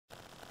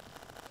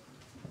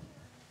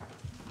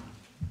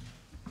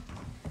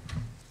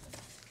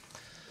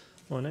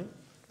Morning.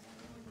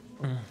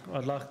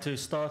 I'd like to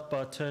start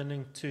by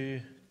turning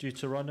to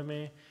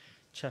Deuteronomy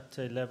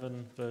chapter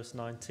 11, verse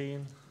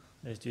 19.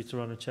 There's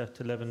Deuteronomy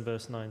chapter 11,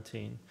 verse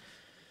 19.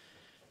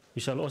 You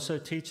shall also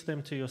teach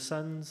them to your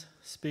sons,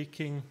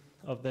 speaking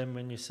of them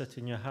when you sit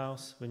in your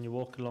house, when you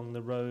walk along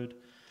the road,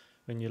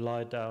 when you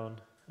lie down,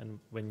 and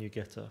when you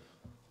get up.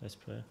 Let's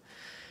pray.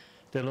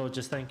 Dear Lord,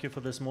 just thank you for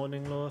this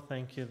morning, Lord.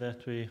 Thank you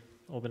that we've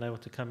all been able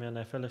to come here and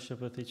have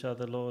fellowship with each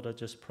other, Lord. I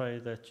just pray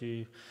that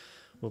you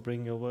will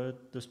bring your word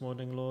this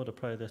morning, Lord. I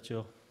pray that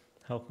you'll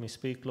help me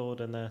speak,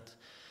 Lord, and that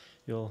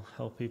you'll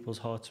help people's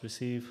hearts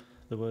receive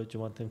the word you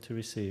want them to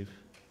receive.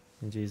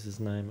 In Jesus'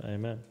 name,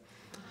 amen.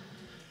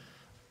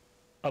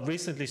 I've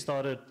recently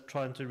started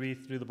trying to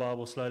read through the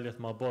Bible slowly with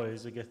my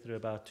boys. We get through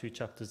about 2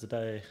 chapters a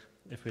day,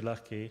 if we're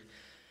lucky.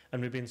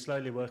 And we've been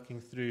slowly working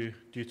through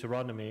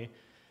Deuteronomy.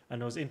 And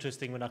it was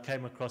interesting when I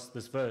came across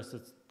this verse,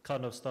 it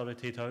kind of started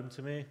to hit home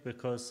to me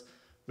because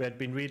we had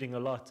been reading a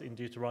lot in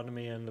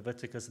Deuteronomy and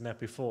Leviticus and that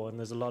before, and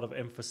there's a lot of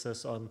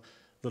emphasis on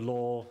the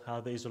law, how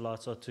the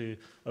Israelites are to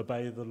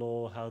obey the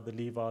law, how the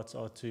Levites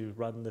are to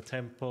run the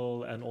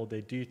temple and all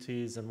their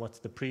duties and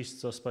what the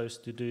priests are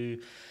supposed to do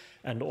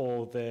and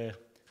all their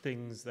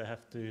things they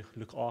have to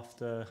look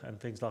after and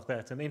things like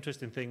that. And the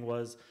interesting thing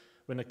was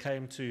when it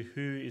came to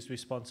who is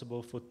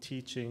responsible for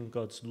teaching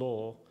God's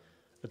law,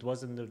 it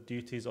wasn't the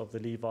duties of the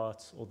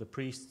Levites or the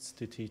priests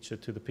to teach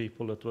it to the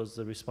people. It was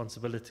the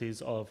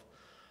responsibilities of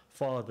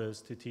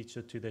fathers to teach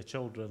it to their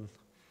children,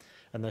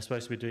 and they're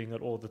supposed to be doing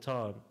it all the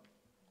time.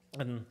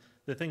 And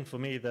the thing for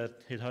me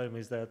that hit home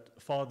is that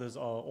fathers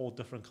are all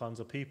different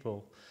kinds of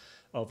people,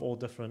 of all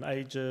different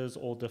ages,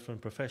 all different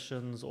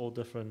professions, all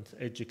different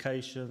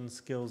education,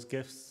 skills,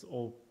 gifts,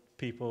 all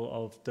people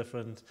of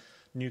different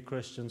new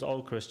Christians,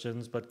 old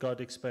Christians, but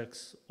God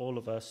expects all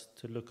of us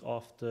to look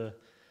after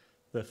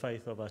the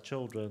faith of our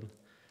children.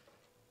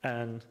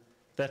 And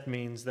that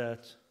means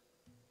that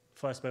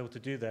for us to be able to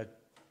do that,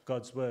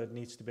 God's word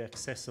needs to be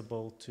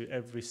accessible to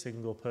every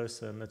single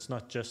person. It's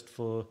not just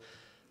for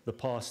the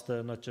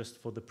pastor, not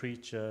just for the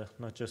preacher,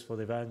 not just for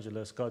the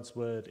evangelist. God's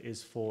word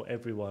is for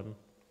everyone.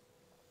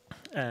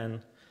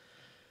 And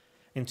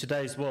in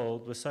today's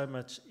world, with so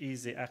much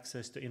easy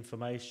access to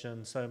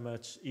information, so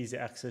much easy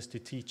access to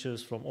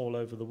teachers from all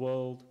over the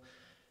world,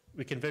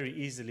 we can very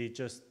easily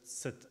just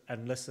sit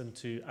and listen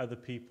to other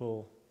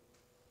people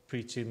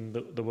preaching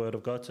the word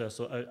of God to us,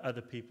 or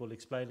other people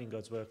explaining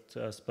God's word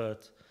to us.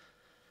 But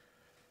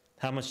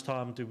how much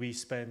time do we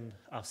spend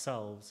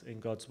ourselves in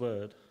God's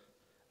word?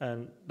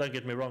 And don't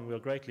get me wrong, we are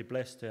greatly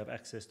blessed to have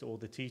access to all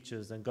the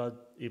teachers. And God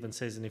even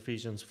says in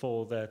Ephesians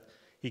 4 that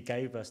he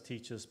gave us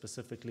teachers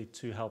specifically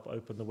to help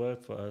open the word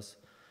for us.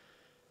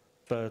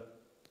 But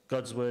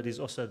God's word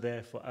is also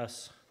there for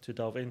us to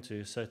delve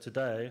into. So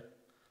today,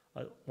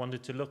 I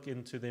wanted to look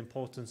into the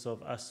importance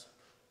of us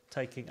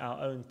taking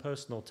our own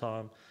personal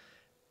time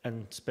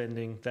and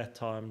spending that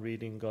time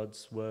reading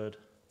God's word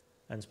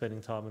and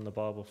spending time in the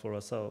Bible for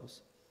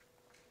ourselves.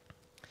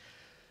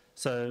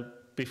 So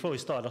before we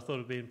start, I thought it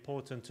would be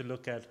important to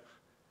look at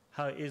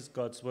how is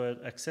God's word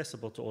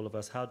accessible to all of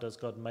us? How does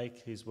God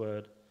make his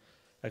word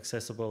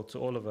accessible to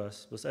all of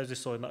us? Because as we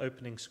saw in the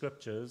opening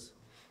scriptures,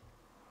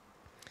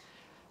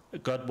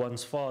 God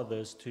wants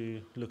fathers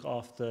to look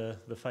after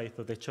the faith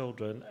of their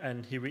children,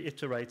 and he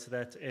reiterates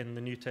that in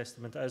the New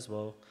Testament as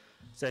well.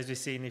 So as we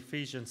see in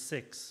Ephesians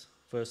 6,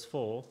 verse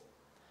 4,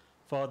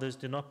 fathers,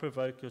 do not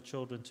provoke your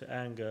children to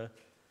anger,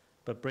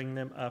 but bring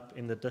them up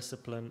in the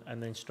discipline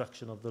and the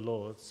instruction of the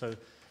Lord. So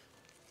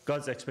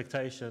God's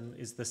expectation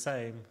is the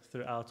same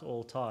throughout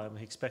all time.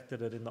 He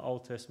expected it in the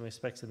Old Testament, he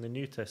expects in the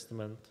New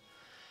Testament,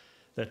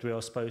 that we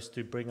are supposed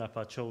to bring up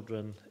our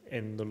children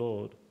in the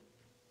Lord.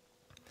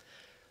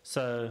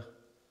 So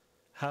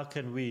how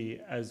can we,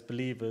 as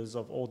believers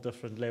of all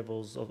different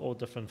levels, of all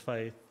different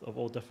faith, of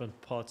all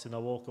different parts in our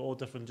walk, all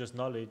different just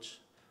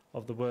knowledge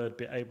of the word,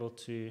 be able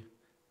to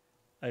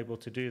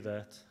do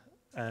that?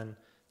 And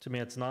to me,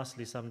 it's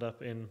nicely summed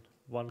up in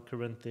 1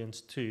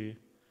 Corinthians 2,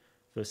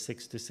 verse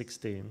 6 to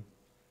 16.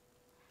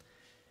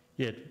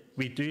 Yet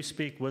we do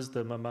speak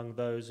wisdom among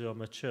those who are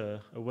mature,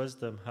 a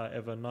wisdom,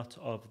 however, not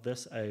of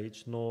this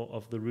age, nor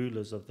of the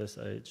rulers of this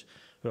age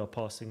who are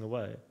passing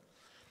away.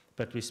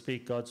 But we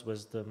speak God's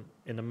wisdom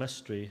in a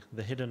mystery,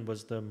 the hidden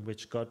wisdom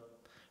which God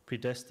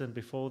predestined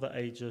before the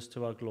ages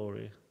to our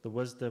glory, the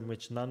wisdom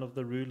which none of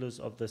the rulers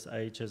of this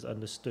age has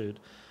understood.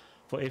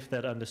 For if they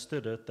had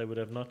understood it, they would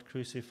have not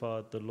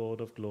crucified the Lord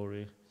of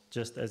glory,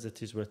 just as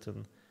it is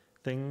written,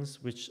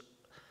 things which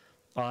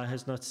eye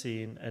has not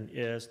seen and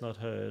ear has not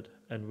heard,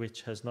 and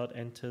which has not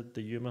entered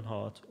the human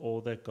heart,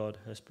 all that God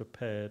has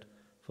prepared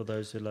for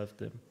those who love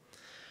him.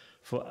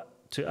 For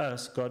to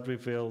us God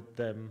revealed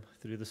them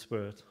through the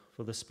Spirit.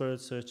 For the Spirit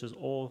searches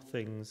all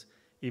things,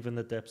 even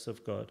the depths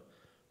of God.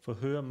 For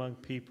who among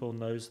people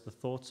knows the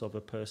thoughts of a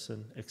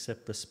person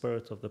except the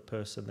spirit of the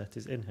person that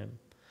is in him?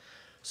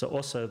 So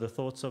also the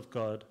thoughts of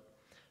God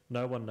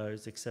no one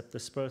knows except the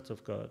Spirit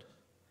of God.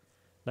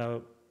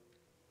 Now,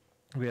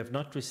 we have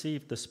not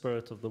received the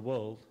spirit of the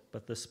world,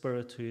 but the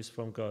Spirit who is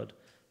from God,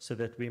 so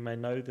that we may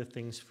know the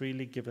things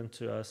freely given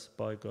to us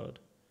by God.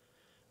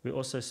 We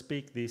also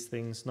speak these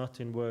things not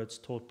in words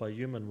taught by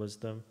human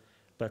wisdom,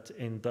 but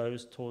in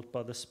those taught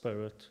by the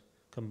Spirit,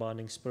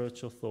 combining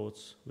spiritual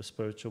thoughts with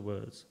spiritual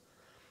words.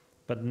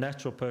 But a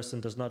natural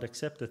person does not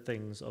accept the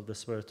things of the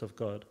Spirit of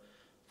God,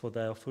 for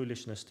they are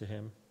foolishness to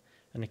him,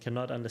 and he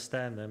cannot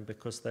understand them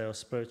because they are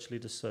spiritually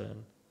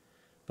discerned.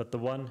 But the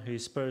one who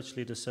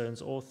spiritually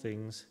discerns all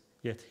things,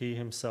 yet he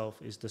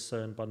himself is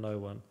discerned by no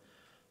one.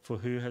 For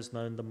who has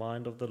known the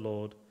mind of the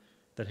Lord,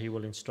 that he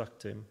will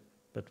instruct him?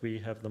 But we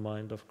have the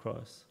mind of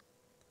Christ.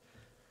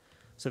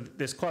 So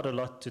there's quite a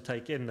lot to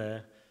take in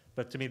there.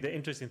 But to me, the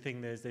interesting thing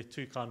there is there's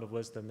two kinds of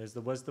wisdom. There's the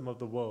wisdom of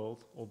the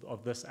world, or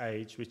of this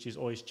age, which is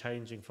always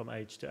changing from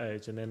age to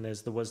age. And then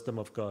there's the wisdom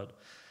of God.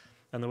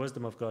 And the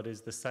wisdom of God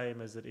is the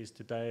same as it is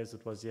today, as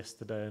it was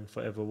yesterday, and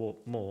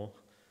forevermore,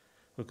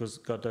 because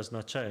God does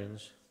not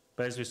change.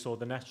 But as we saw,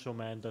 the natural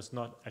man does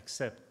not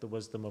accept the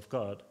wisdom of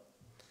God.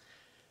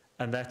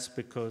 And that's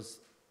because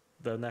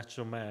the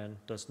natural man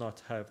does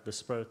not have the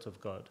Spirit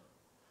of God.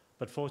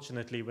 But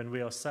fortunately, when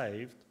we are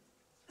saved,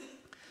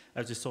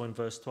 as we saw in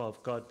verse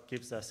 12, God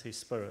gives us his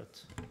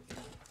Spirit.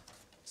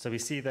 So we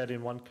see that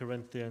in 1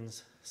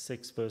 Corinthians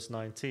 6, verse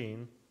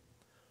 19.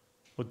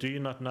 Or do you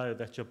not know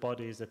that your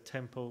body is a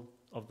temple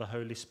of the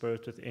Holy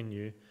Spirit within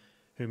you,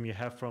 whom you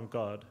have from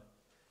God,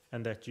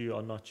 and that you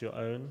are not your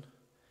own?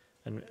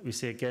 And we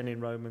see again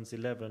in Romans 8,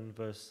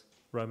 verse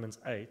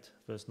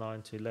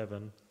 9 to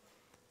 11.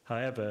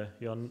 However,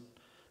 you are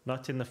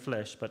not in the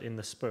flesh, but in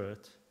the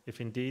Spirit,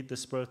 if indeed the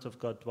Spirit of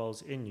God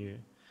dwells in you.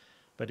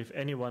 But if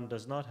anyone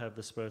does not have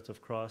the Spirit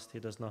of Christ, he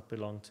does not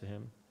belong to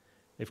him.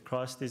 If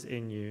Christ is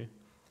in you,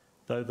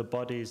 though the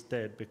body is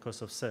dead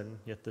because of sin,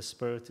 yet the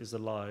Spirit is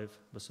alive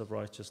because of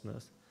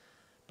righteousness.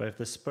 But if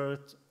the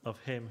Spirit of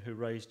him who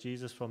raised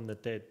Jesus from the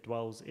dead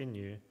dwells in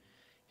you,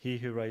 he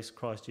who raised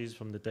Christ Jesus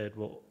from the dead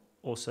will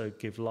also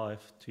give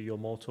life to your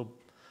mortal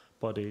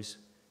bodies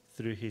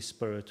through his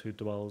Spirit who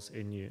dwells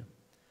in you.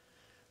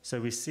 So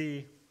we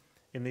see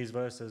in these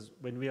verses,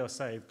 when we are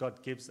saved,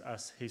 God gives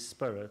us his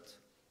Spirit.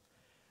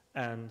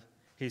 And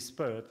his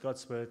Spirit,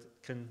 God's Spirit,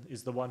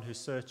 is the one who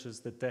searches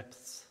the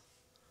depths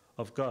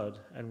of God.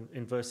 And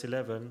in verse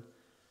 11,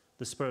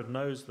 the Spirit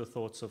knows the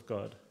thoughts of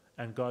God.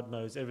 And God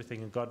knows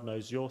everything, and God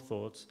knows your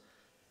thoughts.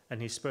 And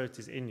his Spirit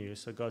is in you,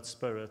 so God's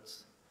Spirit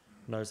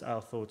knows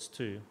our thoughts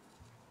too.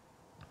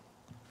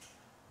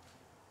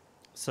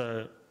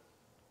 So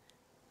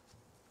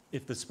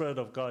if the Spirit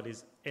of God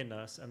is in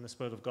us, and the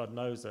Spirit of God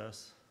knows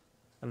us,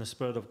 and the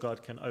Spirit of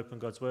God can open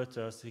God's word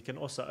to us, he can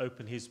also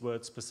open his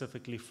word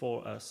specifically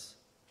for us.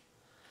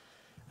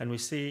 And we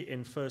see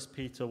in 1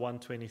 Peter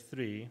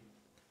 1:23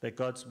 that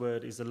God's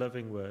word is a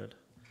living word,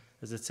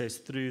 as it says,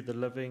 through the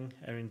living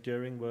and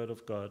enduring word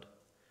of God.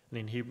 And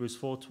in Hebrews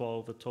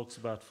 4:12 it talks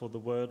about, for the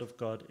word of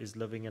God is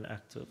living and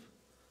active.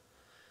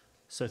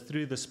 So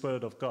through the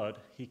Spirit of God,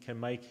 he can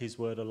make his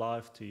word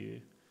alive to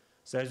you.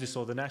 So as we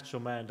saw, the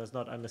natural man does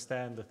not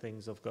understand the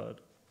things of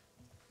God.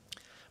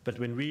 But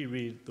when we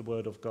read the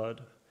word of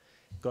God,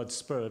 God's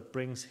Spirit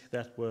brings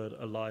that word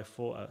alive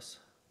for us.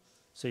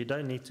 So you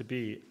don't need to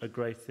be a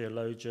great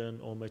theologian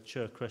or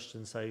mature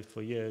Christian saved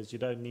for years. You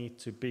don't need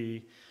to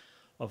be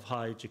of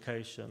high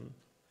education.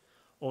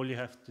 All you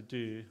have to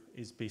do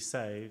is be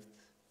saved,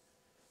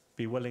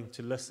 be willing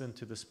to listen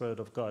to the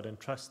Spirit of God and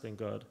trust in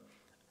God.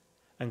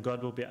 And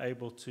God will be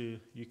able to,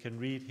 you can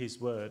read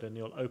his word and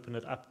he'll open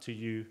it up to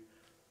you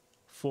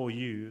for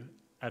you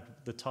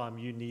at the time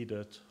you need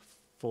it,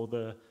 for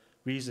the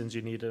reasons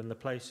you need it and the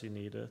place you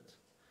need it.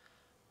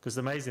 Because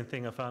the amazing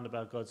thing I found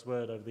about God's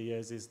word over the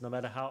years is no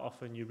matter how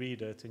often you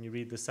read it and you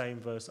read the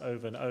same verse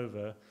over and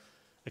over,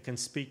 it can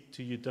speak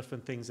to you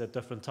different things at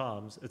different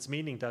times. Its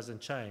meaning doesn't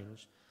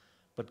change,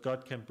 but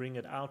God can bring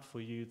it out for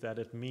you that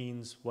it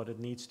means what it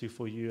needs to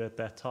for you at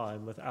that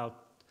time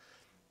without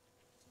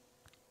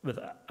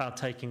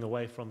taking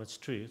away from its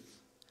truth.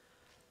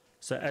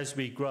 So as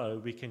we grow,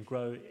 we can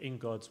grow in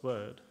God's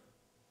word,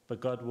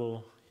 but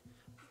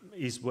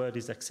his word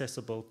is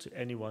accessible to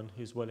anyone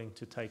who's willing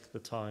to take the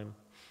time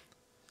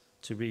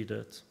to read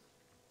it.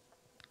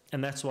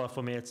 And that's why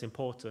for me it's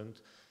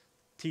important.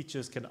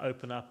 Teachers can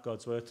open up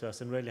God's word to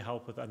us and really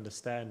help with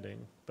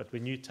understanding. But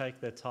when you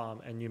take that time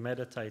and you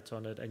meditate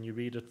on it and you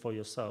read it for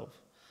yourself,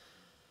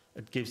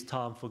 it gives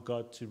time for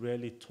God to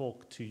really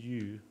talk to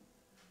you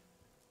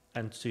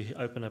and to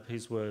open up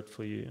his word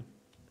for you.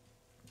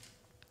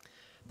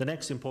 The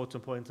next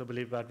important point I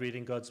believe about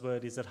reading God's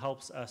word is it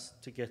helps us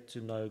to get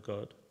to know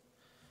God.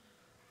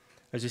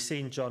 As you see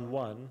in John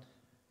 1,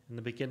 in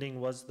the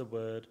beginning was the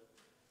Word,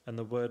 and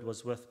the Word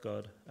was with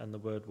God, and the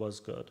Word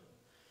was God.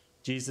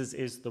 Jesus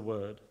is the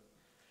Word.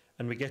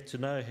 And we get to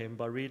know him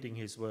by reading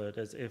his word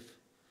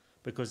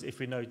because if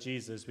we know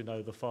Jesus, we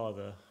know the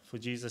Father. For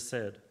Jesus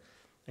said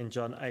in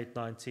John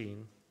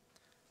 8:19,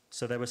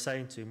 so they were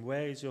saying to him,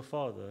 where is your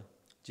Father?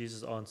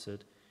 Jesus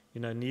answered, you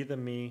know neither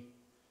me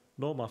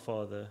nor my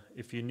Father.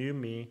 If you knew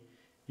me,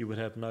 you would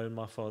have known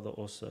my Father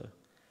also.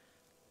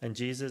 And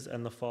Jesus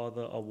and the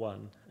Father are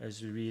one,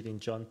 as we read in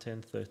John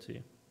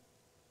 10:30.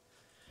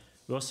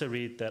 We also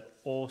read that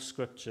all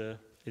Scripture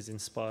is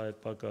inspired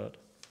by God.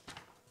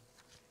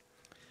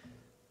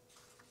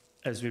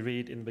 As we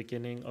read in the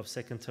beginning of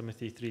 2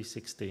 Timothy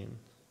 3:16.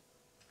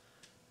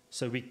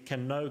 So we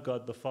can know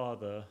God the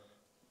Father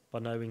by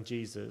knowing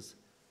Jesus.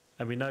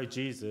 And we know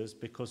Jesus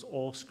because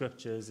all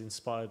Scripture is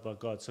inspired by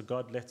God. So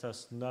God let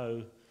us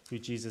know who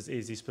Jesus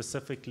is. He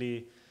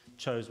specifically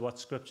chose what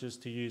Scriptures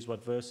to use,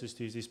 what verses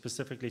to use. He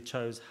specifically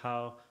chose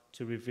how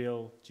to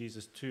reveal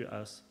Jesus to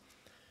us.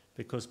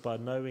 Because by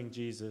knowing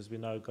Jesus, we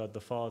know God the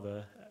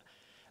Father.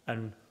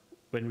 And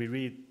when we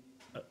read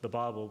the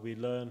Bible, we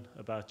learn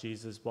about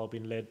Jesus while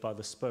being led by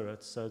the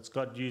Spirit. So it's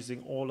God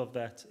using all of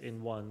that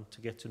in one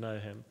to get to know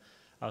him.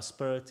 Our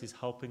Spirit is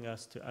helping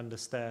us to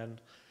understand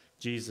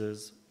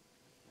Jesus.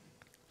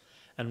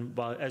 And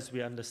as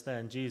we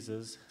understand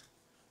Jesus,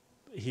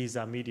 he's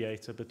our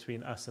mediator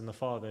between us and the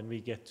Father, and we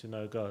get to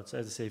know God. So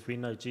as I say, if we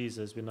know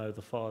Jesus, we know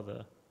the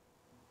Father.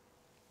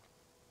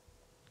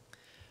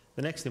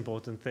 The next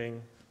important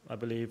thing, I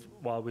believe,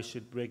 why we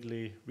should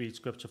regularly read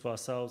Scripture for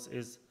ourselves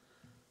is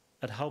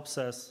it helps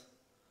us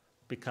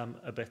become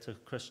a better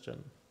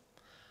Christian.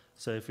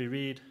 So if we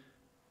read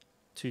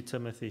 2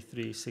 Timothy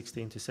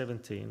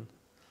 3:16-17, it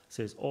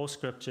says, all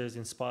Scripture is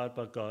inspired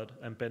by God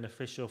and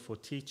beneficial for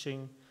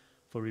teaching,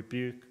 for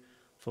rebuke,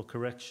 for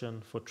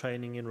correction, for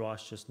training in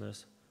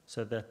righteousness,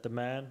 so that the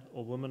man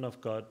or woman of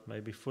God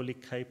may be fully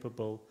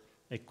capable,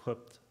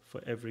 equipped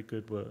for every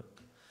good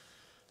work.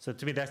 So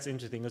to me that's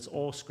interesting. It's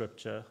all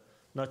Scripture,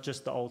 not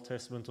just the Old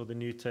Testament or the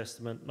New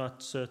Testament,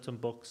 not certain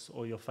books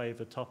or your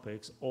favorite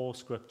topics. All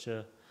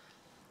Scripture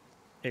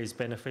is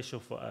beneficial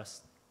for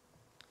us.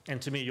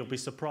 And to me, you'll be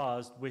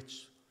surprised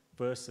which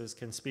verses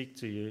can speak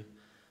to you.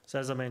 So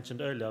as I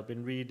mentioned earlier, I've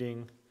been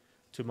reading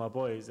to my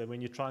boys, and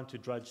when you're trying to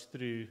drudge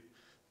through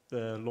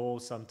the law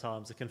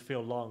sometimes, it can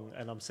feel long,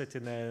 and I'm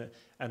sitting there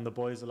and the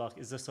boys are like,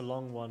 is this a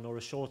long one or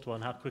a short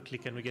one? How quickly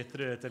can we get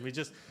through it? And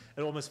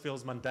it almost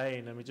feels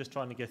mundane, and we're just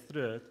trying to get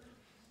through it.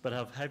 But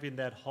of having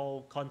that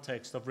whole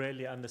context of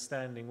really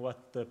understanding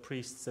what the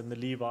priests and the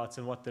Levites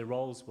and what their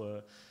roles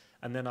were,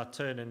 and then I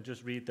turn and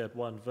just read that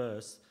one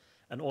verse,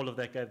 and all of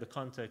that gave the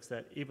context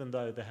that even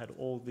though they had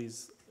all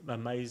these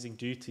amazing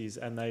duties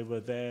and they were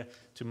there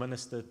to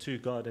minister to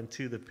God and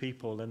to the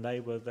people, and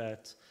they were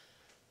that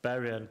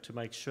barrier to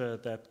make sure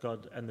that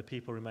God and the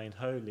people remained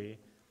holy,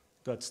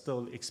 God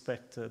still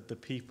expected the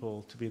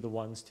people to be the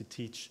ones to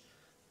teach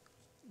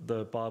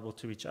the Bible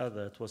to each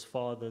other. It was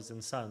fathers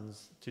and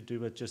sons to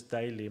do it just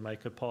daily,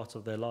 make it part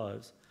of their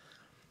lives.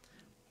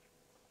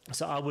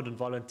 So I wouldn't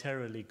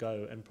voluntarily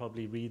go and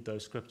probably read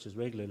those Scriptures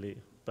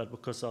regularly, but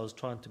because I was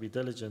trying to be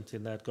diligent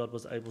in that, God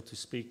was able to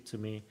speak to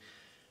me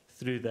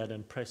through that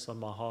and press on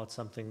my heart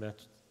something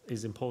that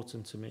is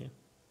important to me.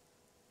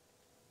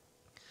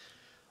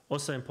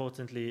 Also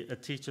importantly,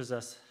 it teaches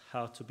us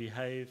how to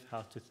behave,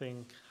 how to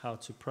think, how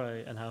to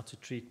pray, and how to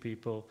treat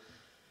people,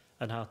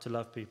 and how to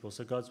love people.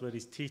 So God's Word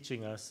is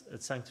teaching us,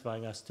 it's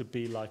sanctifying us to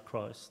be like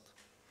Christ.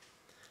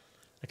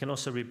 It can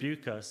also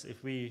rebuke us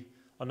if we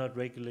are not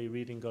regularly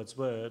reading God's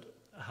Word.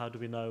 How do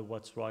we know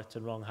what's right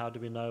and wrong? How do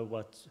we know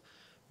what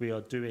we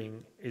are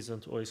doing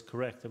isn't always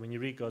correct? And when you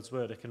read God's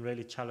Word, it can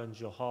really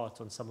challenge your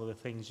heart on some of the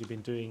things you've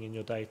been doing in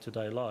your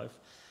day-to-day life.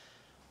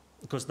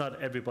 Because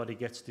not everybody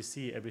gets to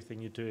see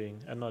everything you're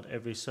doing, and not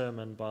every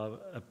sermon by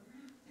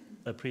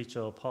a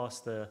preacher or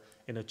pastor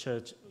in a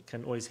church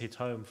can always hit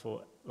home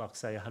for, like,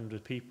 say,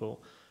 100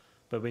 people.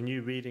 But when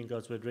you're reading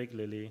God's Word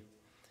regularly,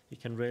 it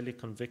can really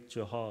convict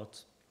your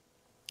heart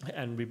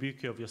and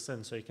rebuke you of your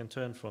sin so you can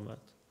turn from it.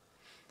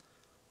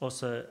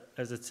 Also,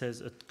 as it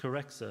says, it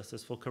corrects us.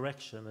 It's for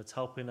correction. It's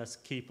helping us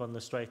keep on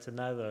the straight and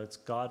narrow. It's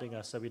guiding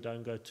us so we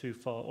don't go too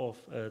far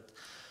off. It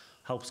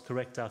helps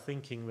correct our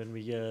thinking when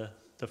we hear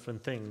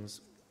different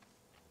things.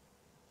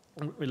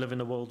 We live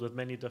in a world with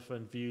many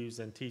different views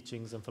and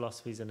teachings and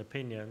philosophies and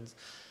opinions,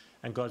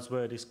 and God's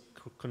Word is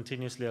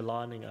continuously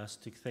aligning us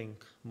to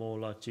think more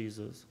like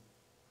Jesus.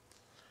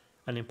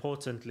 And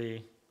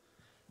importantly,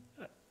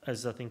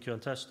 as I think you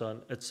touched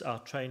on, it's our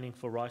training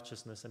for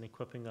righteousness and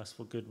equipping us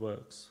for good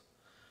works.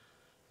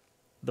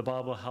 The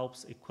Bible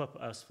helps equip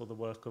us for the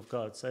work of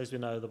God. So as we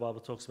know, the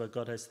Bible talks about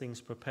God has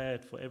things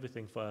prepared for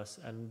everything for us,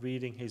 and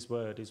reading His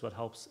Word is what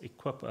helps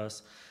equip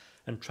us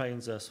and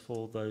trains us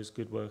for those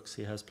good works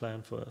He has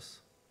planned for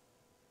us.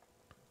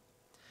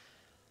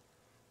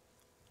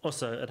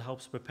 Also, it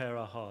helps prepare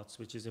our hearts,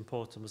 which is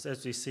important. Because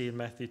as we see in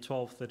Matthew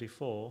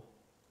 12:34,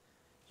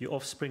 you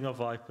offspring of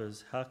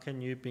vipers, how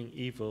can you, being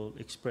evil,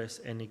 express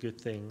any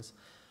good things?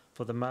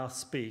 For the mouth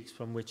speaks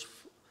from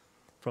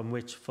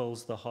which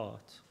fills the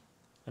heart.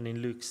 And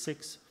in Luke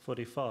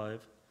 6:45,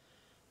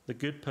 the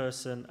good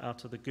person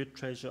out of the good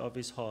treasure of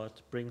his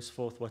heart brings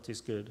forth what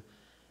is good,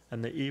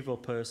 and the evil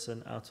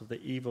person out of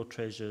the evil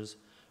treasures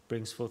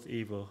brings forth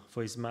evil,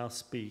 for his mouth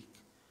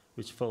speaks,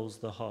 which fills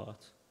the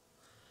heart.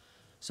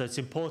 So it's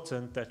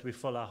important that we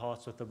fill our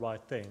hearts with the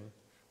right thing.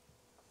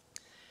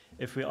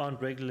 If we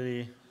aren't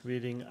regularly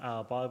reading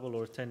our Bible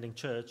or attending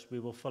church, we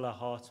will fill our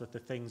hearts with the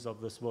things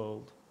of this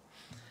world.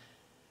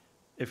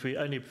 If we're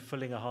only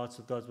filling our hearts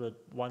with God's Word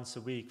once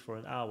a week for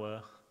an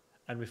hour,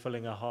 and we're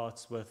filling our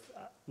hearts with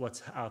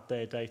what's out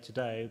there day to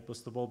day,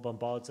 because the world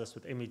bombards us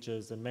with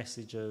images and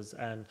messages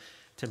and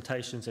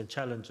temptations and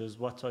challenges.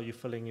 What are you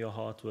filling your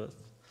heart with?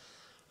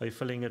 Are you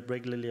filling it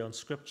regularly on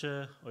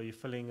scripture? Are you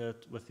filling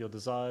it with your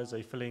desires? Are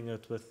you filling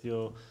it with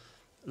your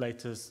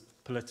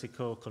latest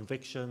political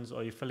convictions?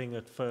 Or are you filling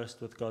it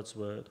first with God's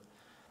word?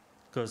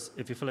 Because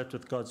if you fill it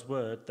with God's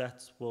word,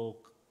 that will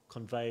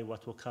convey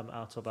what will come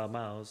out of our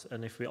mouths.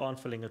 And if we aren't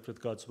filling it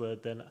with God's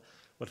word, then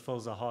what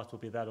fills our heart will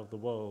be that of the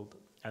world,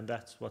 and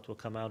that's what will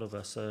come out of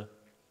us. So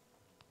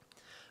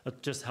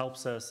it just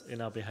helps us in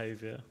our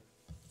behavior.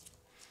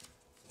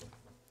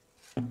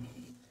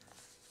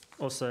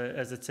 Also,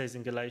 as it says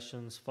in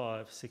Galatians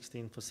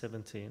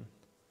 5:16-17,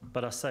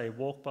 but I say,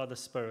 walk by the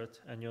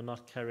Spirit, and you'll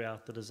not carry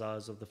out the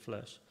desires of the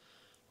flesh.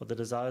 For the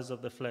desires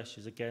of the flesh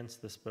is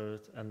against the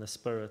Spirit, and the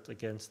Spirit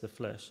against the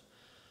flesh.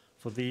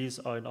 For these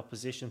are in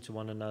opposition to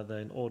one another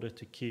in order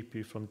to keep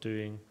you from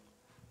doing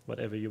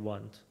whatever you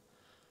want.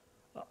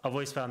 I've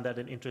always found that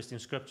an interesting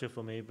scripture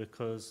for me,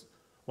 because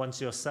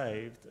once you're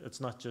saved, it's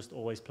not just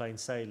always plain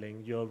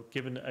sailing. You're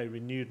given a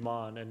renewed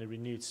mind and a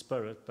renewed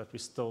spirit, but we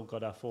still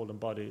got our fallen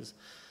bodies,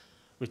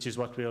 which is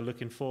what we are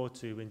looking forward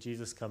to when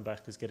Jesus comes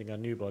back, is getting our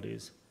new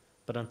bodies.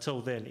 But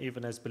until then,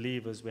 even as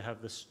believers, we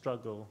have this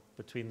struggle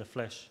between the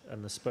flesh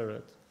and the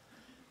spirit.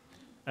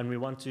 And we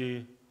want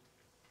to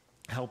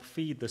help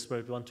feed the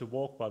Spirit. We want to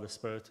walk by the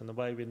Spirit. And the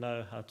way we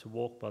know how to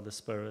walk by the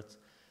Spirit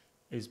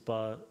is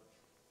by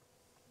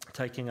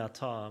taking our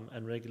time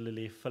and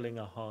regularly filling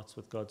our hearts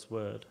with God's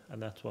word.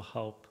 And that will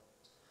help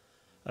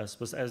us.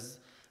 Because as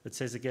it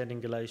says again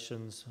in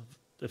Galatians,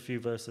 a few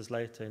verses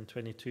later in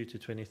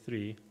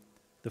 22-23,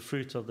 the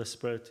fruit of the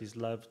Spirit is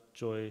love,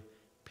 joy,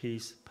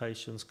 peace,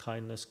 patience,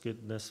 kindness,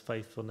 goodness,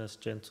 faithfulness,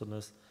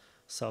 gentleness,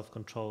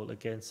 self-control.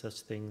 Against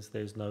such things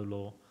there is no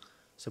law.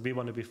 So we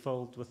want to be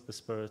filled with the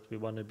Spirit. We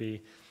want to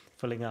be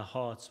filling our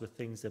hearts with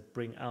things that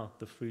bring out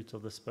the fruit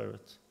of the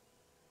Spirit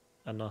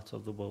and not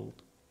of the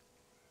world.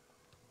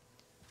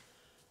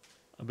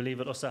 I believe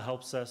it also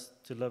helps us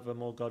to live a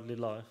more godly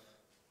life.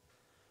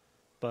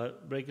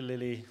 But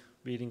regularly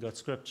reading God's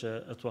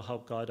scripture, it will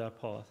help guide our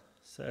path.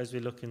 So as we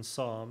look in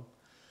Psalm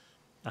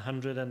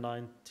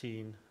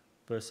 119,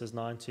 verses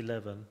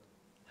 9-11,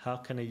 how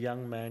can a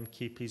young man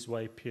keep his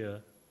way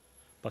pure?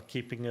 By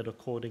keeping it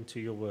according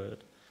to your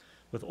word.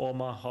 With all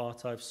my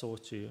heart I've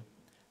sought you.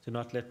 Do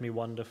not let me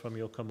wander from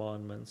your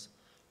commandments.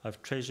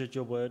 I've treasured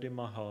your word in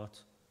my heart,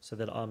 so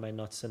that I may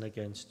not sin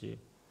against you.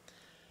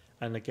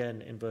 And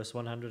again in verse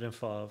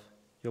 105,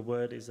 your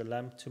word is a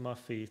lamp to my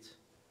feet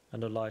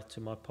and a light to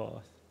my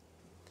path.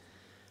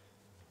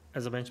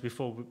 As I mentioned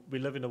before, we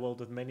live in a world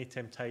with many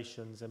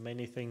temptations and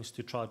many things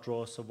to try to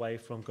draw us away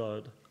from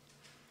God.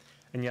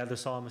 And yet the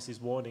psalmist is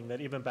warning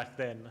that even back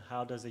then,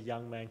 how does a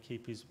young man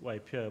keep his way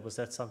pure? Was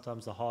that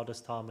sometimes the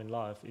hardest time in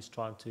life, is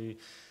trying to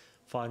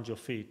find your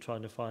feet,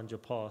 trying to find your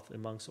path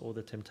amongst all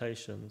the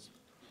temptations.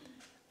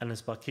 And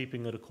it's by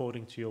keeping it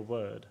according to your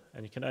word.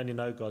 And you can only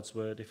know God's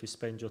word if you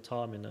spend your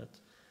time in it.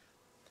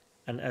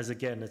 And as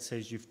again, it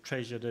says you've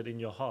treasured it in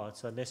your heart.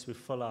 So unless we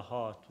fill our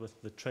heart with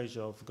the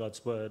treasure of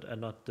God's word and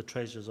not the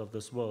treasures of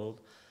this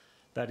world,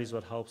 that is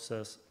what helps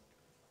us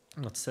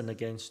not sin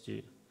against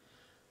you.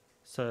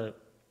 So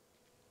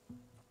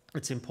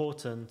it's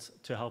important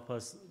to help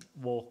us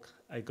walk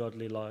a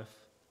godly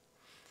life.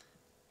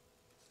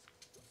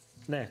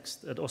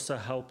 Next, it also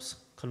helps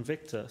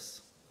convict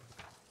us.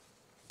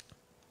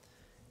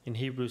 In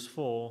Hebrews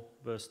 4,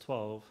 verse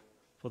 12,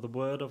 for the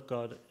word of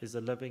God is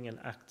a living and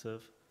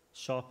active,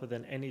 sharper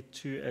than any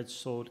two-edged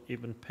sword,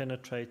 even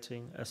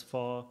penetrating as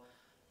far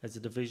as the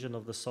division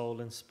of the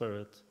soul and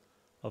spirit,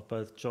 of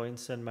both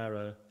joints and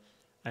marrow,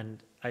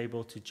 and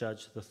able to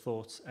judge the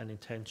thoughts and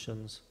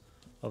intentions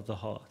of the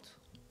heart.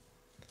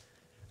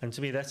 And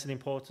to me, that's an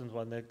important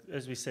one. That,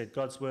 as we said,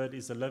 God's word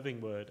is a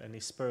living word, and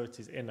his spirit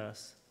is in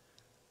us.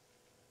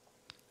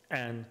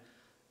 And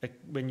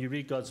when you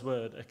read God's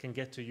word, it can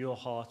get to your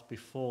heart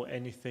before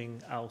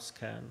anything else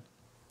can.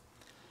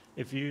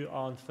 If you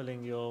aren't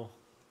filling your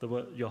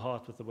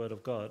heart with the word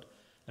of God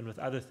and with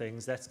other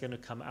things, that's going to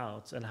come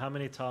out. And how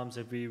many times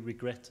have we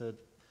regretted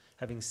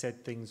having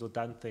said things or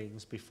done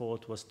things before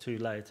it was too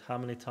late? How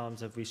many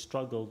times have we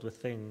struggled with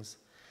things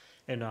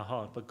in our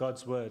heart? But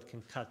God's word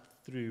can cut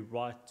through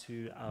right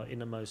to our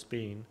innermost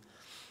being,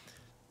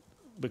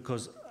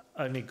 because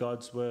only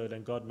God's word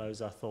and God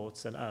knows our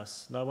thoughts and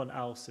us. No one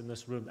else in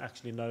this room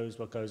actually knows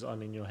what goes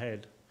on in your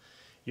head.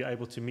 You're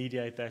able to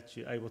mediate that,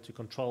 you're able to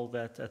control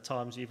that, at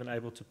times you're even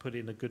able to put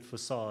in a good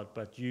facade,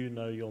 but you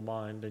know your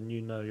mind and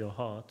you know your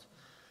heart.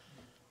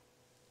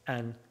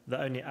 And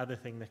the only other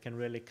thing that can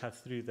really cut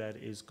through that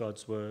is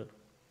God's word.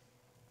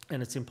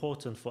 And it's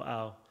important for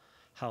our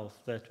health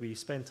that we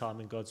spend time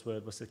in God's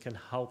word, because it can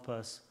help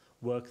us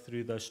work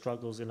through those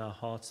struggles in our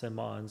hearts and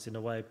minds in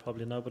a way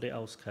probably nobody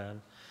else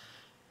can.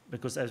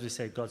 Because as we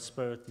said, God's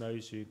Spirit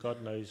knows you,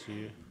 God knows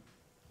you,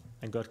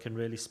 and God can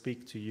really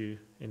speak to you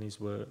in his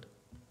word.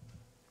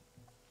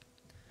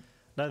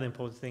 Another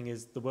important thing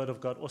is the word of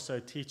God also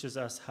teaches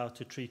us how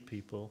to treat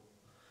people.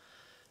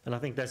 And I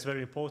think that's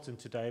very important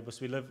today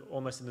because we live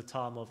almost in the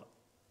time of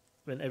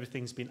when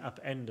everything's been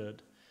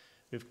upended.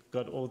 We've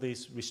got all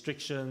these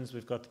restrictions,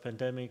 we've got the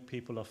pandemic,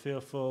 people are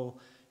fearful,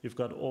 you've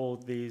got all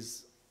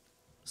these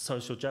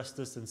social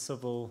justice and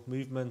civil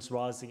movements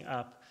rising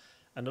up,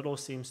 and it all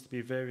seems to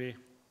be very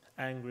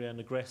angry and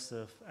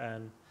aggressive,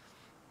 and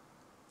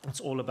it's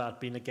all about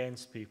being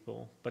against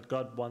people. But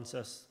God wants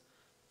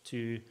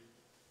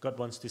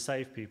to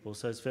save people,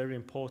 so it's very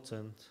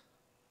important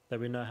that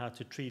we know how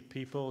to treat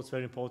people. It's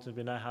very important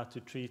we know how to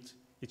treat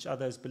each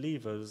other as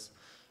believers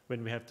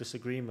when we have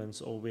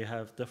disagreements or we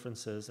have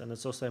differences, and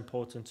it's also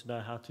important to know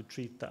how to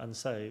treat the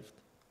unsaved.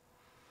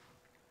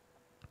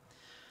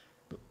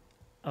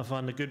 I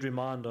find a good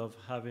reminder of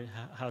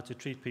how to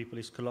treat people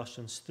is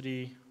Colossians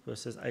 3,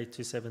 verses 8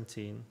 to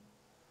 17.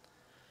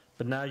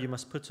 But now you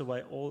must put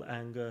away all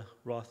anger,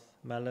 wrath,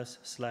 malice,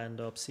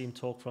 slander, obscene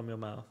talk from your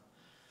mouth.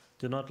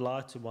 Do not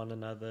lie to one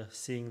another,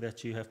 seeing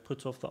that you have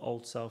put off the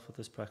old self with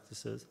its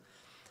practices,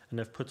 and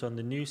have put on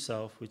the new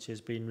self, which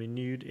has been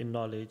renewed in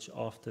knowledge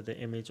after the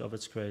image of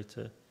its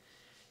creator.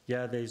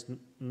 Yeah, there is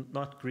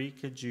not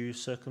Greek or Jew,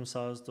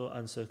 circumcised or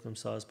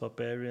uncircumcised,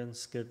 barbarian,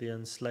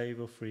 Scythian,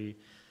 slave or free,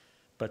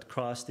 but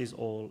Christ is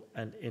all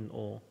and in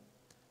all.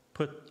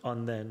 Put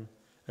on then,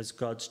 as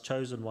God's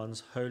chosen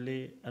ones,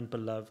 holy and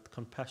beloved,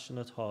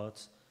 compassionate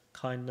hearts,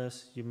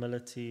 kindness,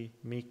 humility,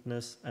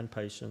 meekness, and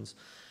patience,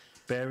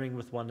 bearing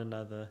with one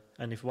another,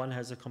 and if one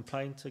has a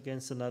complaint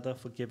against another,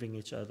 forgiving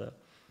each other,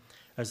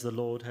 as the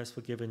Lord has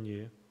forgiven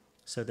you,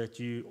 so that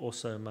you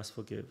also must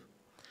forgive.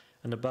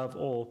 And above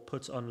all,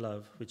 put on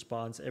love, which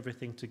binds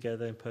everything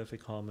together in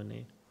perfect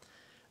harmony.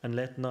 And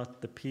let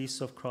the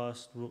peace of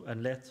Christ rule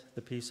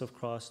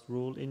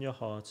in your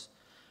hearts,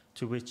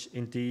 to which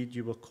indeed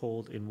you were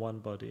called in one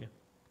body.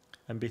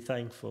 And be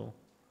thankful.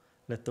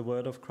 Let the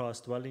word of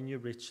Christ dwell in you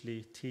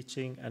richly,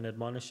 teaching and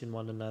admonishing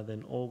one another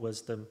in all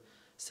wisdom,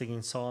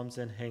 singing psalms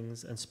and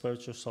hymns and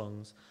spiritual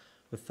songs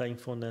with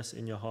thankfulness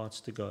in your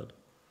hearts to God.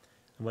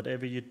 And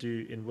whatever you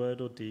do in word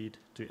or deed,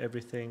 do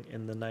everything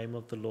in the name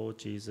of the Lord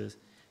Jesus,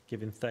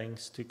 giving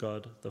thanks to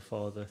God the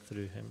Father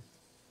through him.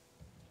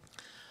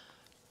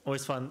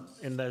 Always find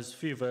in those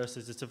few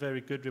verses, it's a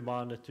very good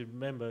reminder to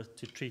remember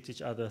to treat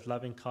each other with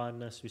loving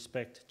kindness,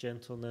 respect,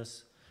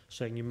 gentleness,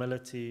 showing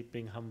humility,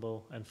 being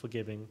humble and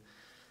forgiving.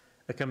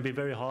 It can be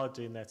very hard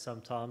doing that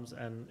sometimes,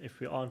 and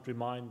if we aren't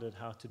reminded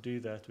how to do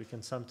that, we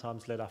can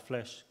sometimes let our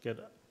flesh get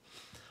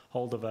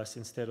hold of us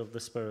instead of the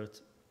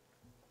Spirit.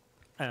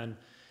 And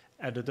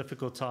at the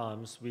difficult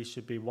times, we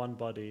should be one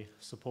body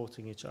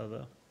supporting each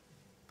other.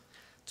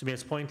 To me,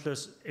 it's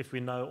pointless if we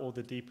know all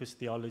the deepest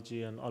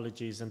theology and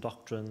ologies and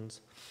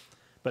doctrines,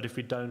 but if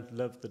we don't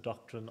live the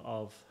doctrine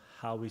of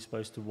how we're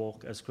supposed to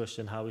walk as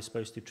Christians, how we're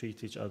supposed to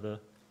treat each other.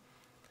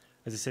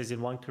 As it says in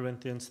 1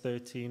 Corinthians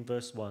 13,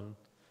 verse 1,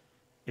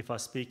 if I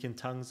speak in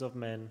tongues of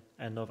men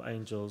and of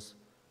angels,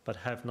 but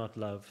have not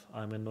love,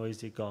 I am a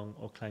noisy gong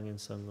or clanging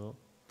cymbal.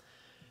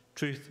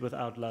 Truth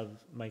without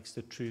love makes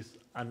the truth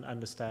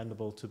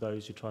ununderstandable to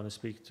those you're trying to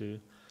speak to.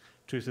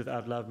 Truth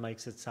without love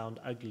makes it sound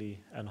ugly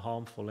and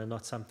harmful and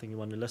not something you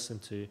want to listen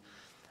to,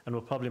 and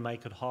will probably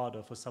make it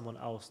harder for someone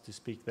else to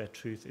speak their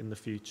truth in the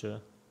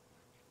future.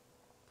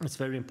 It's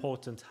very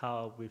important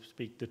how we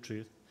speak the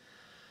truth.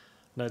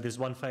 Now, there's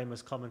one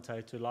famous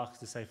commentator who likes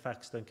to say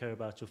facts don't care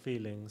about your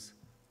feelings,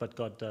 but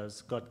God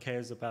does. God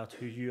cares about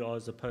who you are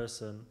as a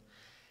person.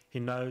 He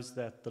knows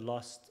that the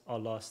lost are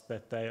lost,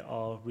 that they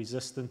are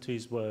resistant to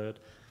his word,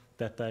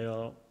 that they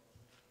are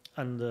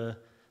under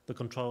the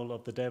control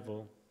of the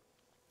devil,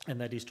 and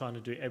that he's trying to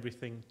do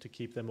everything to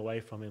keep them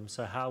away from him.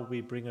 So how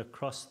we bring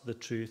across the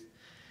truth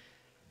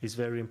is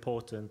very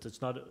important.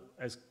 It's not,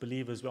 as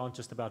believers, we aren't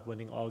just about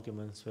winning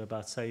arguments, we're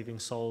about saving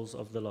souls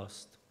of the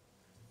lost.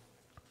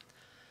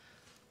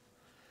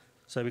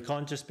 So we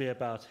can't just be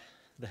about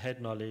the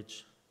head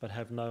knowledge, but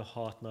have no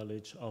heart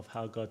knowledge of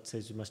how God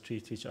says we must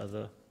treat each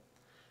other.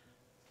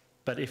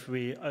 But if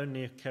we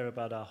only care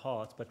about our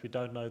heart, but we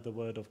don't know the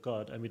word of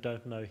God and we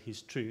don't know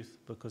his truth,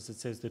 because it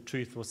says the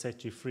truth will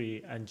set you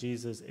free and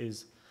Jesus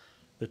is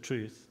the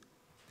truth,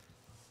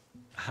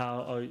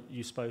 how are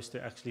you supposed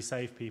to actually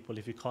save people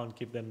if you can't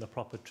give them the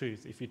proper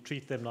truth? If you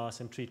treat them nice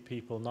and treat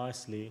people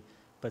nicely,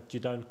 but you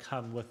don't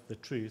come with the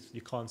truth,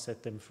 you can't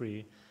set them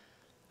free.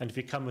 And if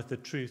you come with the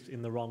truth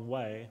in the wrong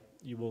way,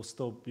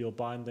 you'll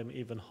bind them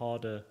even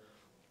harder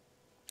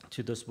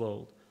to this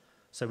world.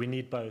 So we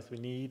need both. We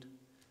need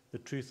the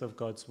truth of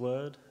God's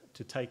word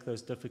to take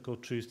those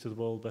difficult truths to the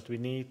world, but we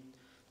need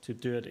to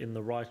do it in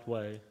the right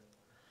way.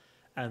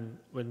 And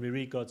when we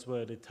read God's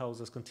word, it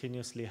tells us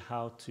continuously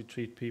how to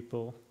treat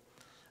people,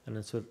 and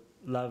it's with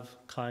love,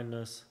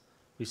 kindness,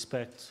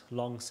 respect,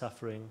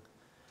 long-suffering,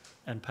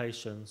 and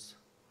patience.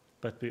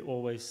 But we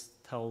always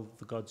tell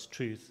God's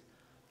truth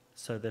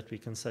so that we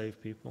can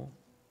save people.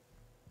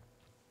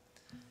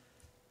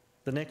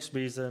 The next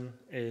reason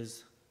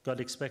is God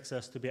expects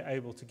us to be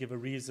able to give a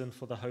reason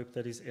for the hope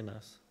that is in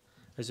us.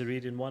 As you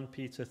read in 1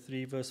 Peter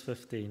 3, verse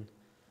 15,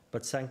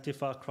 but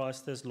sanctify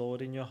Christ as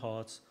Lord in your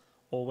hearts,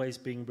 always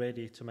being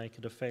ready to make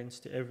a defense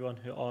to everyone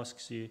who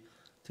asks you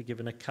to give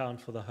an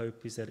account for the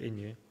hope is in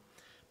you,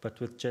 but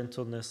with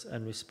gentleness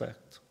and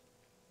respect.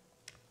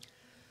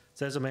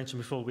 So as I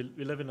mentioned before, we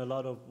live in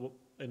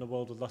a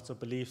world with lots of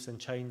beliefs and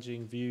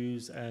changing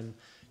views, and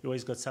you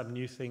always got some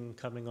new thing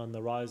coming on the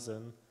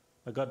horizon.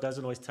 But God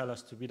doesn't always tell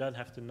us we don't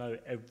have to know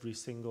every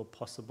single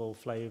possible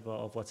flavor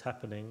of what's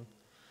happening.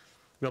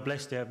 We are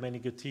blessed to have many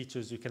good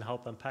teachers who can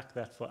help unpack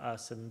that for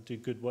us and do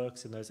good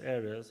works in those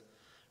areas.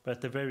 But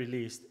at the very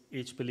least,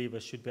 each believer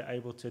should be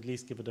able to at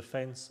least give a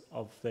defense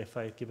of their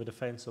faith, give a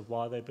defense of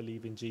why they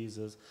believe in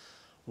Jesus,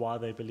 why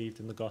they believed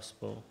in the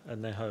gospel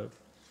and their hope.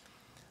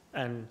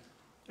 And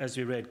as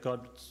we read,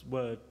 God's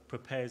word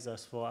prepares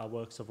us for our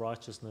works of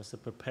righteousness.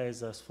 It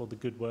prepares us for the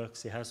good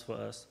works he has for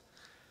us.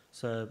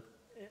 So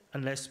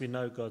unless we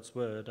know God's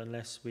word,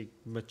 unless we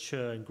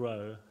mature and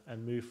grow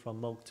and move from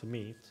milk to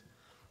meat,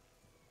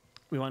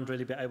 we won't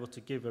really be able to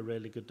give a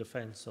really good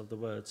defense of the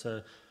word.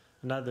 So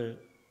another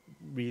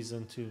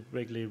reason to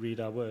regularly read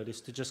our word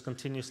is to just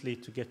continuously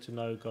to get to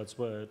know God's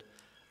word,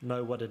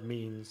 know what it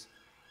means,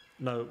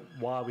 know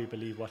why we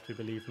believe what we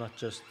believe, not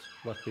just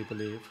what we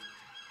believe.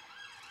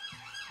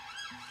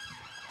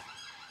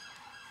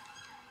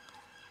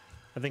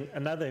 I think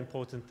another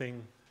important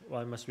thing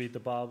why I must read the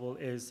Bible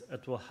is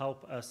it will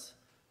help us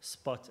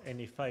spot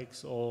any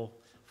fakes or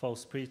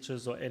false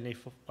preachers or any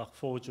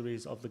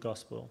forgeries of the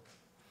gospel.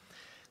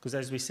 Because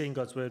as we see in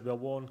God's word, we are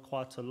warned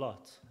quite a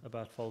lot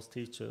about false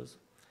teachers.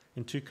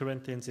 In 2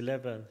 Corinthians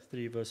 11,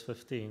 3 verse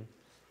 15,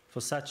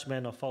 for such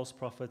men are false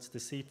prophets,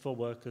 deceitful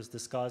workers,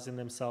 disguising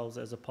themselves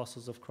as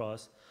apostles of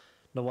Christ.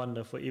 No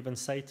wonder, for even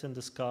Satan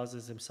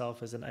disguises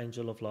himself as an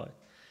angel of light.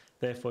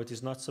 Therefore, it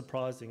is not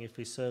surprising if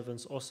his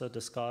servants also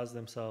disguise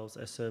themselves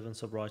as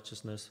servants of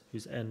righteousness,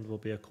 whose end will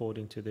be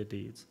according to their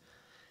deeds.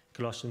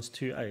 Colossians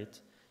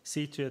 2:8.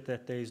 See to it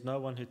that there is no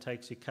one who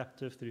takes you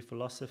captive through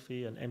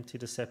philosophy and empty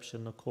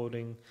deception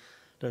according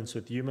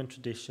with human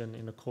tradition,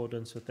 in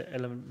accordance with the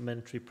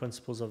elementary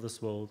principles of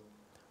this world,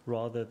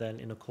 rather than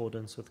in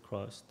accordance with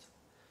Christ.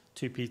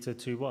 2 Peter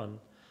 2:1.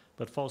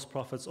 But false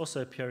prophets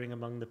also appearing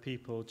among the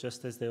people,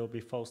 just as there will be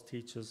false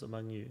teachers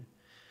among you,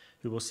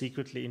 who will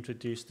secretly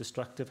introduce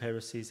destructive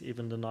heresies,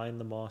 even denying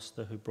the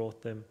master who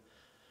bought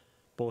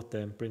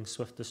them, bring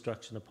swift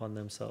destruction upon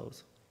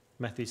themselves.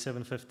 Matthew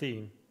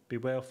 7:15.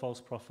 Beware of false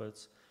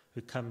prophets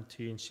who come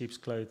to you in sheep's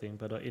clothing,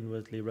 but are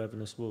inwardly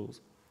ravenous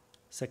wolves.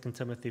 2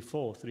 Timothy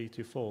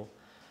 4:3-4.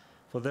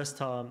 For this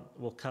time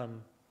will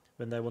come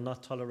when they will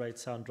not tolerate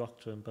sound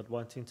doctrine, but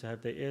wanting to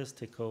have their ears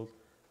tickled,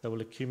 they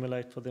will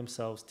accumulate for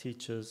themselves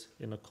teachers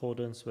in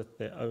accordance with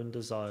their own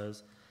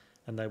desires,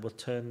 and they will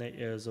turn their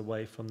ears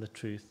away from the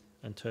truth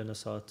and turn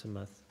aside to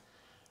myth.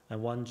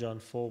 And 1 John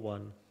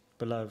 4:1.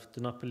 Beloved,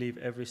 do not believe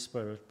every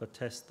spirit, but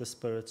test the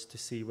spirits to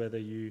see whether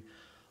you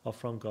are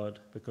from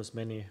God, because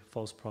many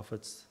false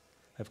prophets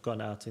have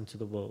gone out into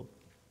the world.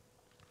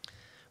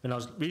 When I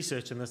was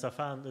researching this, I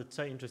found it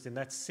so interesting.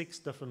 That's 6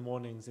 different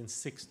warnings in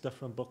 6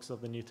 different books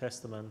of the New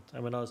Testament.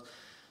 And when I was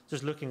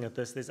just looking at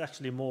this, there's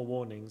actually more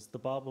warnings. The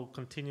Bible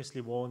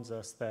continuously warns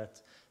us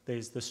that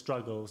there's the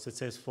struggles. It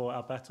says, for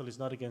our battle is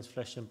not against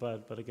flesh and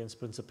blood, but against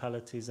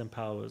principalities and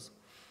powers.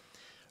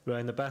 We're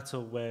in the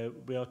battle where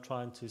we are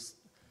trying to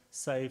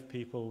save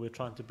people, we're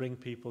trying to bring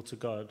people to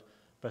God,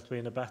 but we're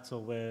in a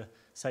battle where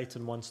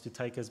Satan wants to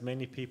take as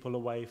many people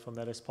away from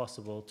that as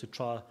possible to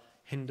try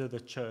hinder the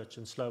church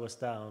and slow us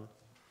down.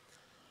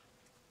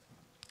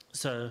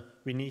 So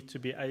we need to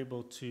be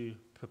able to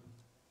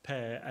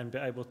prepare and be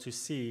able to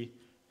see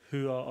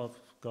who are of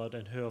God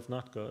and who are of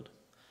not God.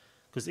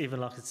 Because even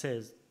like it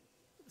says,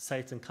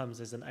 Satan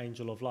comes as an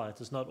angel of light.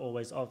 It's not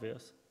always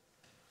obvious.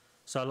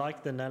 So I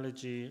like the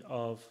analogy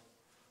of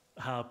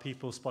how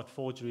people spot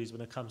forgeries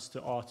when it comes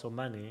to art or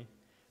money.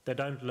 They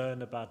don't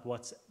learn about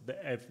what's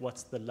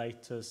the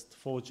latest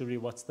forgery,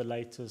 what's the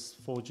latest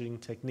forging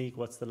technique,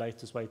 what's the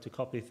latest way to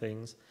copy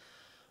things.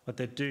 What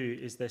they do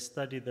is they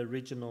study the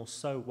original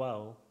so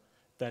well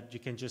that you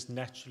can just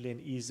naturally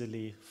and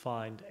easily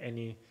find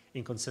any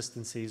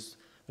inconsistencies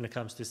when it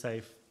comes to,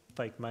 say,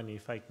 fake money,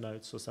 fake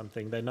notes or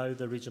something. They know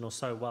the original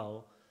so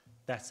well,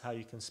 that's how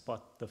you can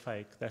spot the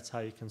fake, that's how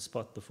you can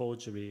spot the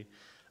forgery.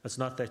 It's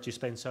not that you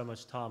spend so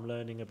much time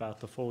learning about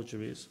the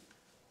forgeries.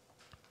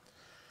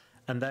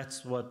 And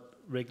that's what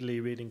regularly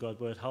reading God's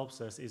word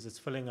helps us, is it's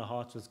filling our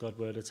hearts with God's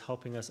word. It's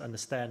helping us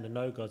understand and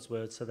know God's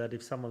word, so that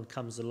if someone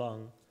comes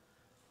along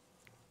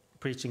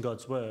preaching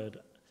God's word,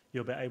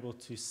 you'll be able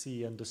to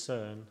see and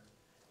discern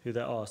who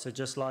they are. So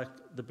just like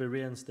the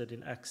Bereans did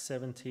in Acts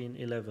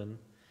 17:11,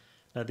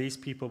 now these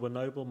people were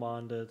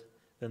noble-minded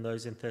than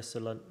those in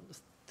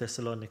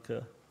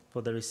Thessalonica,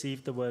 for they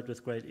received the word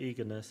with great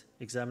eagerness,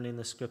 examining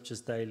the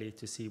scriptures daily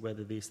to see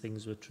whether these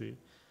things were true.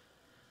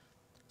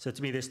 So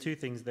to me, there's 2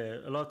 things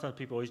there. A lot of times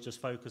people always just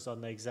focus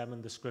on they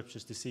examine the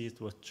scriptures to see if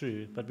it was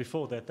true. But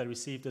before that, they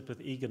received it with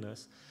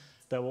eagerness.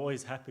 They were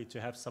always happy to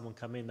have someone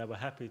come in. They were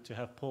happy to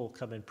have Paul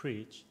come and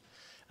preach.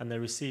 And they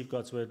received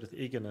God's word with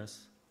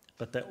eagerness.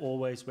 But they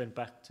always went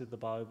back to the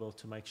Bible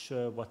to make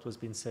sure what was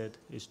being said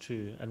is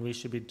true. And we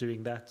should be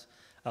doing that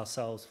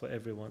ourselves for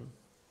everyone.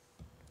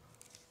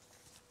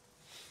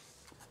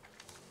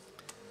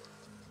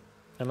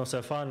 And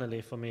also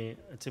finally, for me,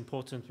 it's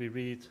important we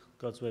read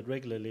God's word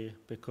regularly,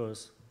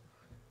 because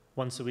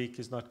once a week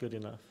is not good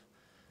enough.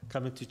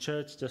 Coming to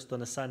church just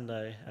on a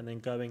Sunday and then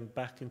going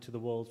back into the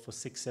world for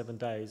 6-7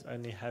 days,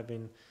 only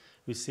having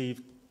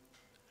received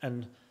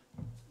and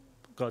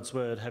God's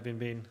word, having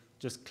been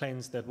just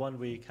cleansed that 1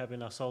 week,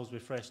 having our souls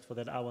refreshed for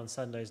that hour on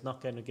Sunday, is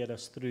not going to get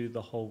us through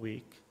the whole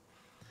week.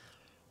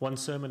 One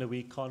sermon a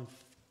week can't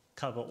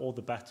cover all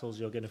the battles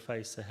you're going to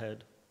face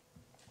ahead.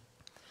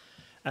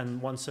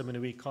 And one sermon a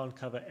week can't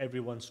cover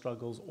everyone's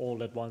struggles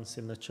all at once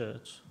in the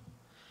church.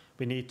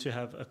 We need to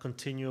have a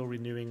continual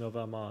renewing of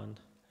our mind.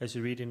 As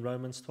you read in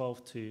Romans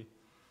 12:2,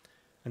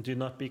 and do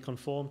not be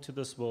conformed to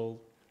this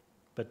world,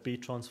 but be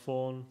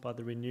transformed by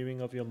the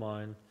renewing of your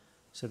mind,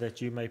 so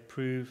that you may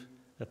prove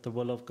that the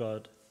will of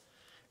God,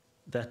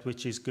 that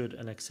which is good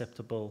and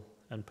acceptable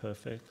and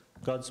perfect.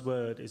 God's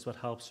word is what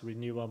helps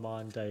renew our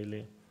mind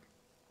daily.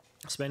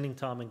 Spending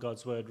time in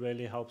God's word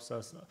really helps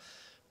us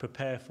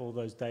prepare for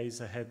those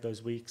days ahead,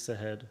 those weeks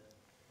ahead.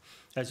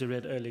 As you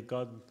read earlier,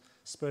 God's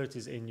Spirit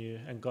is in you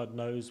and God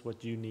knows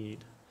what you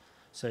need.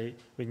 So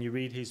when you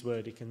read his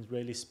word, he can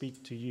really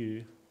speak to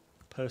you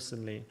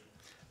personally.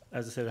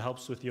 As I said, it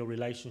helps with your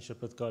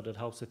relationship with God, it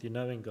helps with you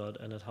knowing God,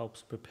 and it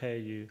helps prepare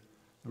you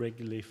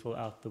regularly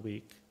throughout the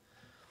week.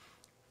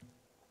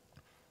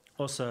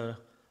 Also,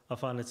 I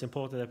find it's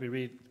important that we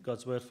read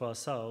God's word for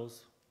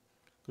ourselves,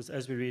 because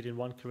as we read in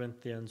 1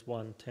 Corinthians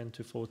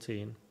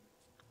 1:10-14,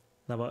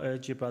 now I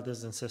urge you,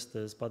 brothers and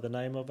sisters, by the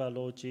name of our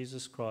Lord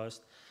Jesus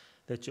Christ,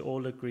 that you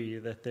all agree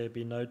that there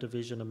be no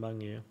division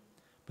among you,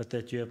 but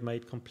that you have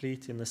made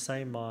complete in the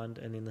same mind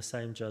and in the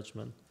same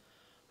judgment.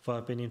 For I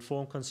have been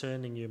informed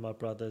concerning you, my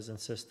brothers and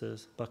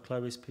sisters, by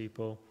Chloe's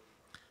people,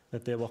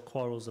 that there were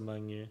quarrels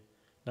among you.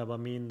 Now I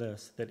mean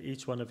this, that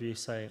each one of you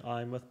saying,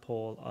 I am with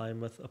Paul, I am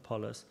with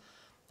Apollos,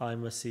 I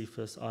am with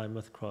Cephas, I am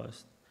with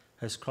Christ.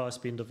 Has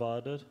Christ been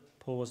divided?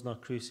 Paul was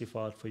not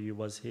crucified for you,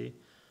 was he?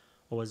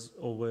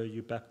 Or were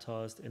you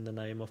baptized in the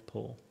name of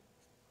Paul?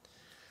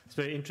 It's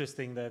very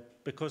interesting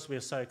that because we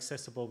are so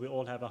accessible, we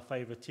all have our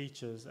favorite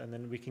teachers, and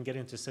then we can get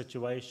into a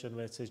situation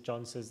where it says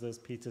John says this,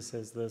 Peter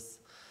says this,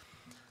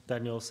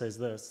 Daniel says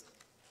this.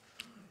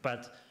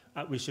 But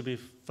we should be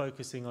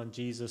focusing on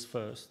Jesus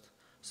first.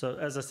 So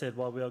as I said,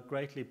 while we are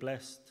greatly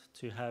blessed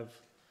to have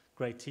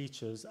great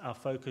teachers, our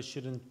focus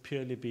shouldn't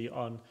purely be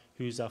on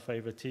who's our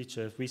favorite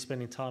teacher. If we're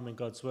spending time in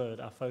God's word,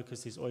 our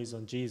focus is always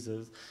on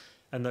Jesus,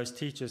 and those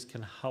teachers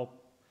can help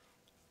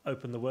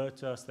open the word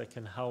to us, they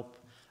can help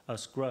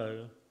us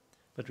grow,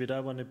 but we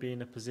don't want to be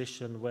in a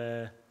position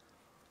where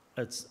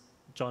it's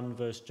John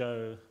versus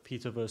Joe,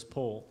 Peter versus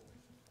Paul.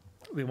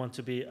 We want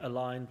to be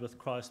aligned with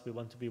Christ, we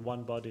want to be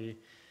one body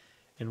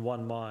in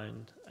one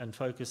mind, and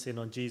focusing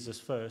on Jesus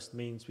first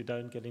means we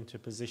don't get into a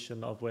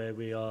position of where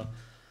we are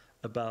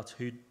about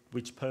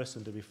which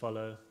person do we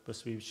follow,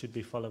 but we should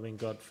be following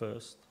God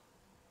first.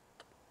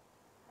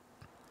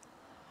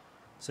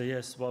 So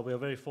yes, while we are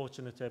very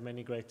fortunate to have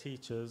many great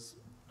teachers,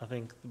 I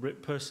think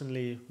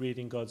personally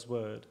reading God's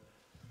word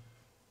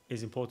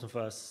is important for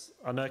us.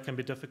 I know it can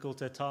be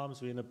difficult at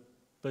times. We're in a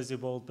busy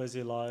world,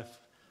 busy life,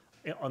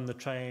 on the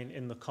train,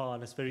 in the car,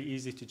 and it's very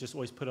easy to just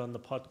always put on the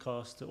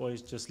podcast, to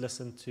always just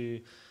listen to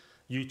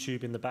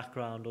YouTube in the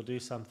background or do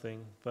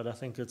something. But I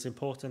think it's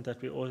important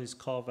that we always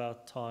carve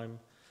out time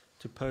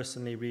to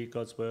personally read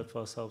God's word for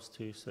ourselves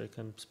too, so it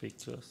can speak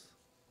to us.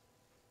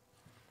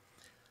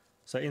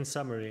 So in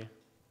summary,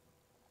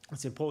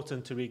 it's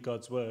important to read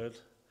God's word,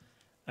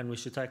 and we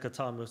should take a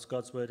time because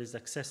God's word is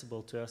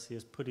accessible to us. He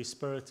has put his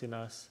Spirit in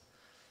us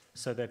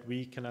so that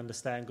we can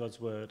understand God's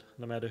word,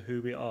 no matter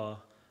who we are.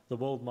 The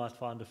world might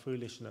find a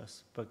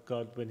foolishness, but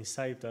God, when he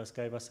saved us,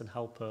 gave us an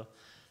helper,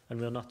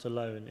 and we're not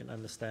alone in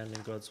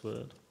understanding God's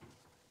word.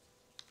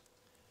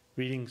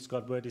 Reading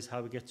God's word is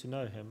how we get to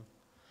know him.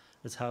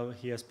 It's how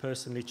he has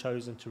personally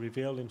chosen to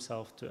reveal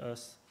himself to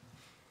us.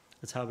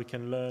 It's how we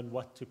can learn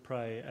what to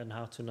pray and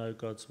how to know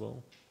God's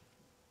will.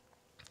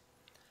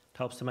 It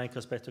helps to make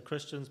us better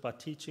Christians by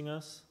teaching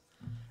us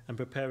and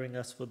preparing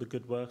us for the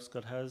good works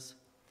God has,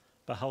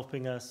 by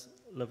helping us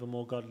live a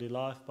more godly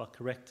life, by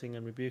correcting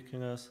and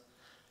rebuking us,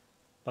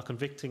 by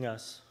convicting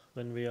us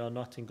when we are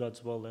not in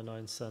God's will and are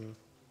in sin.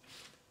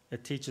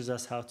 It teaches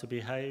us how to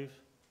behave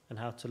and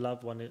how to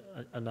love one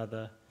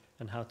another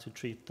and how to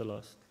treat the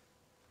lost.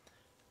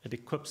 It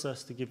equips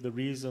us to give the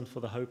reason for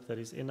the hope that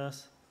is in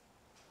us.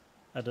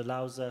 It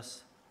allows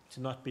us to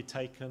not be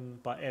taken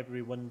by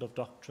every wind of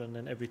doctrine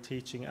and every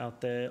teaching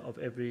out there of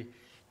every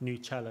new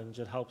challenge.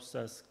 It helps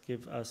us,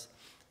 give us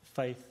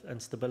faith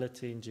and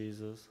stability in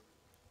Jesus.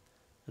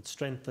 It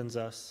strengthens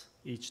us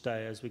each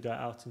day as we go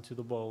out into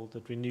the world.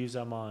 It renews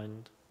our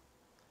mind,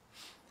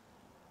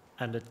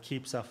 and it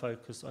keeps our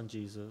focus on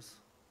Jesus.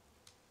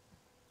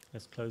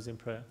 Let's close in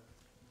prayer.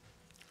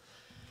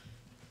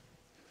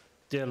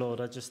 Dear Lord,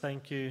 I just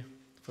thank you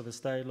for this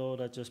day, Lord.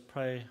 I just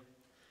pray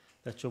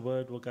that your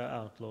word will go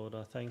out, Lord.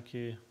 I thank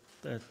you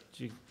that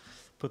you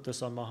put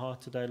this on my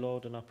heart today,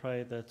 Lord, and I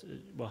pray that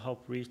it will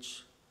help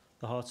reach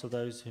the hearts of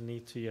those who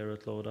need to hear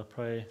it, Lord. I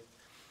pray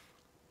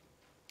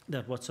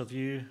that what's of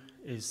you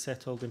is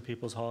settled in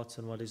people's hearts,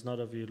 and what is not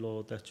of you,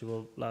 Lord, that you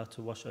will allow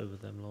to wash over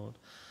them, Lord.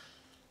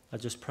 I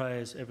just pray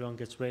as everyone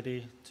gets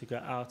ready to go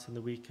out in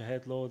the week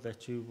ahead, Lord,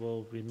 that you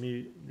will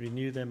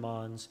renew their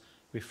minds,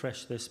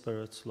 refresh their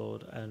spirits,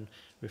 Lord, and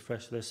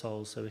refresh their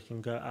souls, so we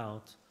can go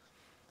out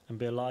and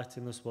be a light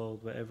in this world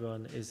where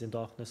everyone is in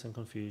darkness and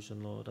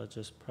confusion, Lord. I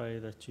just pray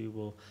that you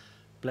will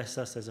bless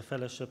us as a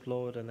fellowship,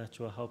 Lord, and that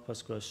you will help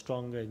us grow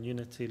stronger in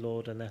unity,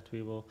 Lord, and that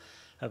we will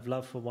have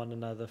love for one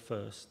another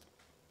first,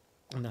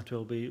 and that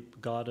we'll be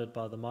guided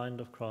by the mind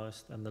of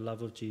Christ and the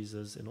love of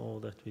Jesus in all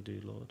that we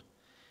do, Lord.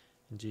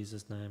 In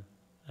Jesus' name,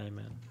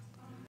 amen.